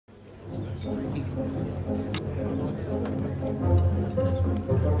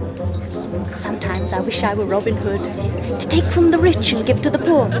Sometimes I wish I were Robin Hood, to take from the rich and give to the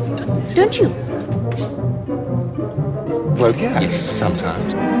poor. Don't you? Well, yes,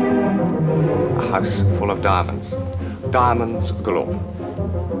 sometimes. A house full of diamonds. Diamonds galore.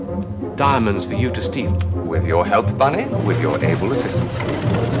 Diamonds for you to steal. With your help, Bunny, with your able assistance.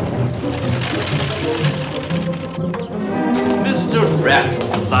 Mr.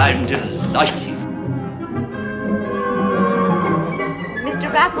 Raffles, I'm delighted.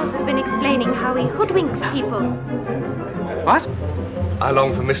 Mr. Raffles has been explaining how he hoodwinks people. What? I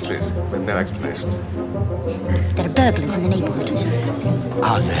long for mysteries with no explanations. There are burglars in the neighbourhood.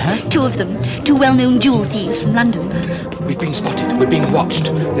 Are there? 2 of them. 2 well-known jewel thieves from London. We've been spotted. We're being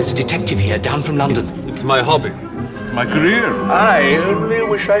watched. There's a detective here down from London. It's my hobby. It's my career. I only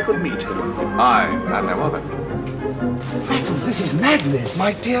wish I could meet him. I and no other. Raffles, this is madness.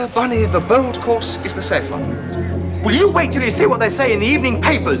 My dear Bunny, the bold course is the safe one. Will you wait till you see what they say in the evening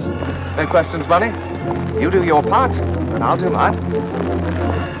papers? No questions, Bunny. You do your part, and I'll do mine.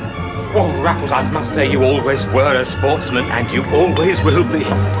 Oh, Raffles, I must say you always were a sportsman, and you always will be.